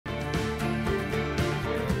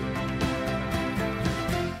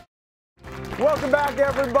Welcome back,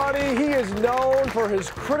 everybody. He is known for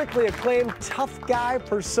his critically acclaimed tough guy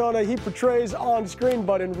persona he portrays on screen,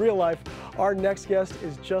 but in real life, our next guest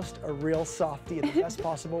is just a real softie in the best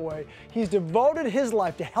possible way. He's devoted his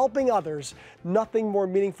life to helping others. Nothing more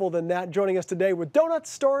meaningful than that. Joining us today with donut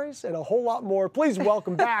stories and a whole lot more. Please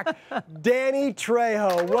welcome back Danny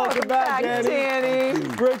Trejo. Welcome back, Danny.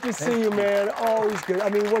 Great to see you, man. Always good. I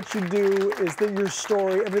mean, what you do is that your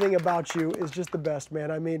story, everything about you is just the best,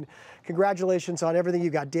 man. I mean, congratulations on everything you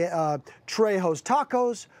got. Trejo's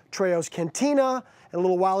Tacos, Trejo's Cantina, and a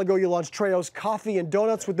little while ago you launched Trejo's Coffee and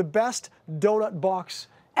Donuts with the best donut box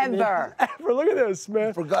ever. Look at this, man.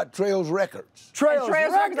 You forgot Trejo's Records. Trejo's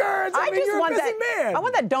Records. I mean, you're a busy man. I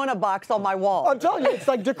want that donut box on my wall. I'm telling you, it's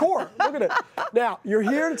like decor. Look at it. Now, you're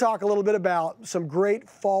here to talk a little bit about some great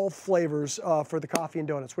fall flavors for the coffee and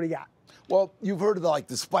donuts. What do you got? Well, you've heard of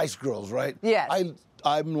the Spice Girls, right? Yes.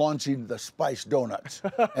 I'm launching the Spice Donuts,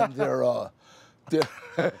 and they're Are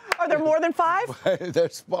there more than 5? they're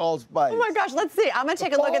all spice. Oh my gosh, let's see. I'm gonna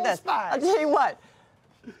take a look at this. Spice. I'll tell you what.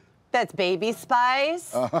 That's baby spice.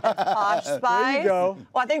 That's posh spice. There you go.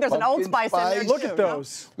 Well, I think there's an Old Pumpkin Spice in there spice. too. Look at those.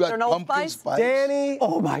 Is there an Old Pumpkin Spice? Danny.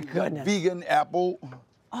 Oh my goodness. Vegan apple.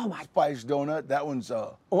 Oh my. Spice donut. That one's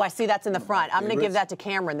Oh, I see that's in the front. I'm gonna give that to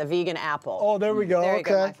Cameron, the vegan apple. Oh, there we go. There you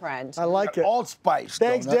okay. go, my friend. I like it. all spice.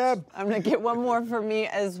 Thanks, donuts. Deb. I'm gonna get one more for me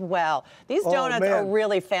as well. These donuts man. are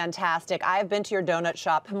really fantastic. I've been to your donut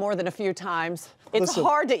shop more than a few times. It's Listen.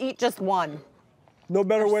 hard to eat just one. No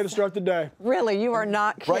better way to start the day. Really, you are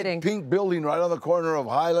not kidding. Bright pink building right on the corner of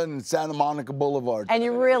Highland and Santa Monica Boulevard. And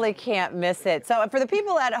you really can't miss it. So for the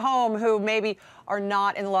people at home who maybe are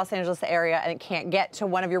not in the Los Angeles area and can't get to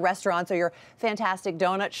one of your restaurants or your fantastic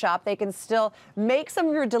donut shop, they can still make some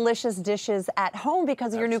of your delicious dishes at home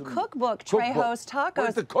because of your new cookbook, Trejo's Tacos.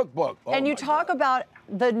 Where's the cookbook? Oh And you my talk God. about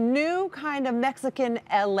the new kind of Mexican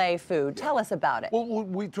LA food. Tell us about it. Well, what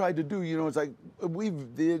we tried to do, it's like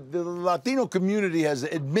the Latino community has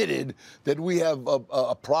admitted that we have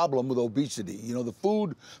a problem with obesity. The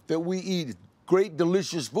food that we eat, great,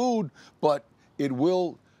 delicious food, but it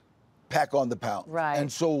will pack on the pound. Right.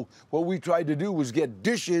 And so what we tried to do was get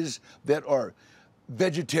dishes that are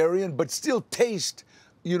vegetarian but still taste,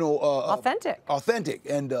 Authentic. Authentic,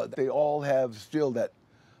 and they all have still that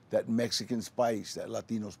Mexican spice, that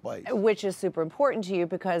Latino spice. Which is super important to you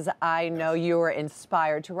because I know you were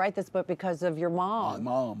inspired to write this book because of your mom.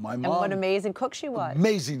 My mom. And what an amazing cook she was.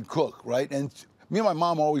 Amazing cook, right? And me and my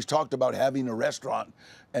mom always talked about having a restaurant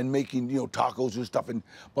and making, tacos and stuff.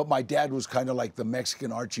 But my dad was kind of like the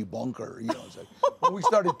Mexican Archie Bunker. It's like, when we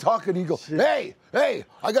started talking, he'd go, hey,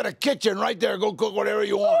 I got a kitchen right there. Go cook whatever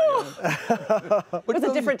you want. It was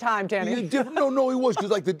a different time, Danny. No, it was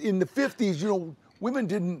because in the 50s, women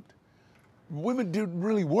didn't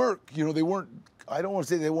really work. They weren't. I don't want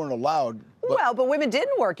to say they weren't allowed. But women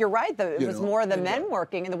didn't work. You're right. It was more the men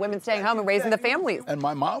working and the women staying home and raising the families. And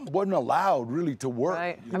my mom wasn't allowed really to work.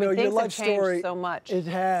 Right. Your things life have changed story, so much. It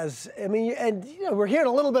has. I mean, and we're hearing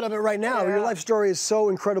a little bit of it right now. Yeah. Your life story is so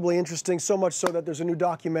incredibly interesting, so much so that there's a new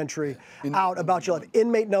documentary out about your life.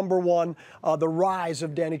 Inmate Number 1, The Rise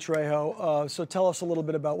of Danny Trejo. So tell us a little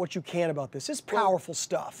bit about what you can about this. It's powerful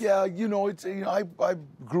stuff. Yeah, it's I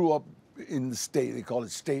grew up in the state. They call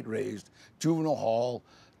it state raised, juvenile hall,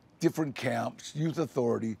 different camps, youth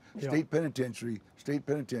authority, state penitentiary.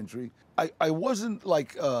 I wasn't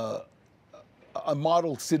like a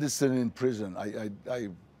model citizen in prison.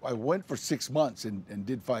 I went for 6 months and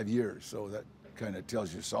did 5 years, so that kind of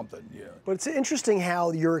tells you something, yeah. But it's interesting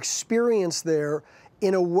how your experience there,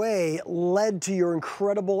 in a way, led to your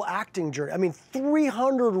incredible acting journey. I mean,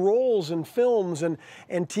 300 roles in films and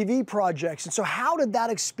TV projects. And so how did that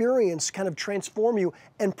experience kind of transform you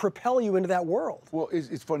and propel you into that world? Well,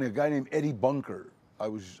 it's funny, a guy named Eddie Bunker, I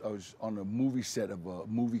was on a movie set of a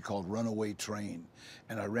movie called Runaway Train,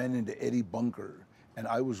 and I ran into Eddie Bunker, and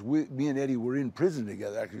me and Eddie were in prison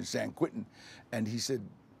together, actually in San Quentin, and he said,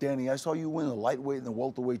 Danny, I saw you win the lightweight and the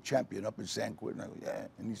welterweight champion up in San Quentin. I go, yeah.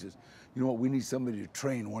 And he says, you know what, we need somebody to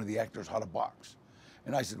train one of the actors how to box.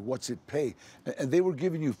 And I said, what's it pay? And they were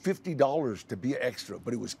giving you $50 to be an extra,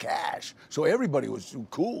 but it was cash. So everybody was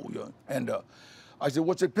cool. And I said,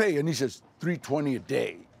 what's it pay? And he says, $320 a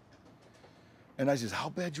day. And I says, how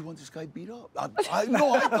bad you want this guy beat up?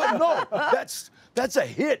 No, that's a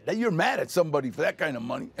hit. You're mad at somebody for that kind of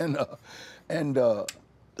money. And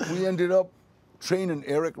we ended up training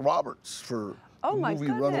Eric Roberts for the movie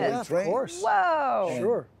Runaway Train. Of course. Whoa. And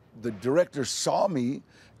sure. The director saw me,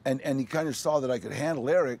 and he kind of saw that I could handle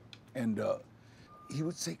Eric, and he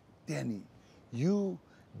would say, Danny, you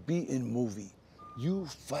be in movie. You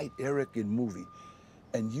fight Eric in movie,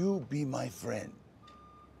 and you be my friend.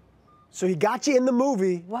 So he got you in the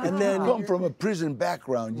movie, Wow. and then You come from a prison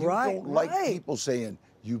background. You Right, don't like right. people saying,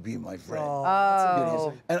 "You be my friend." that's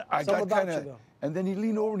amazing. And I Something got about kind you, of, though. and then he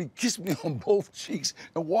leaned over and he kissed me on both cheeks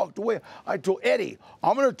and walked away. I told Eddie,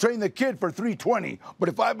 I'm going to train the kid for 320, but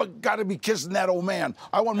if I've got to be kissing that old man,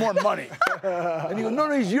 I want more money. And he goes,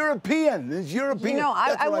 no, he's European. He's European. You know,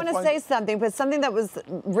 I want to say something, but something that was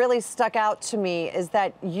really stuck out to me is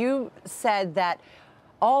that you said that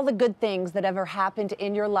all the good things that ever happened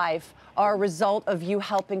in your life are a result of you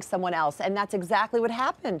helping someone else. And that's exactly what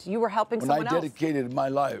happened. You were helping someone else. When I dedicated my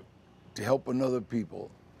life to helping other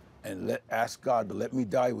people and ask God to let me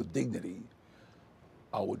die with dignity,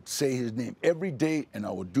 I would say his name every day, and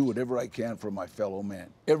I would do whatever I can for my fellow man.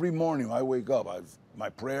 Every morning when I wake up, my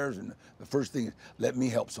prayers, and the first thing is, let me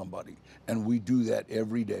help somebody. And we do that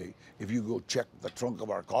every day. If you go check the trunk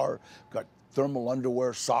of our car, got thermal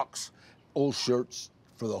underwear, socks, old shirts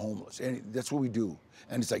for the homeless. And that's what we do.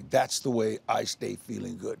 And it's like, that's the way I stay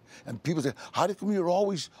feeling good. And people say, how come you're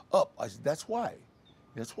always up? I said, that's why.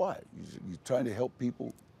 That's why. You're trying to help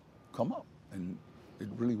people come up, and it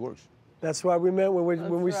really works. That's why we meant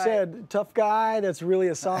when we said tough guy. That's really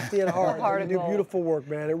a softie at heart. You do beautiful work,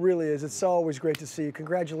 man. It really is. It's always great to see you.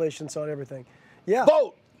 Congratulations on everything. Yeah.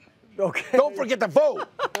 Vote. Okay. Don't forget to vote.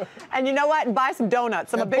 And you know what? And buy some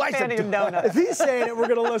donuts. I'm a big fan of your donuts. If he's saying it, we're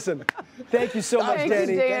going to listen. Thank you so much, Thank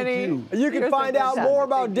Danny. you, Danny. Thank you. You can find out more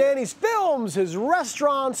about Danny's films, his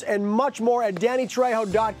restaurants, and much more at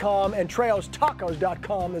DannyTrejo.com and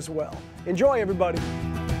TrejosTacos.com as well. Enjoy, everybody.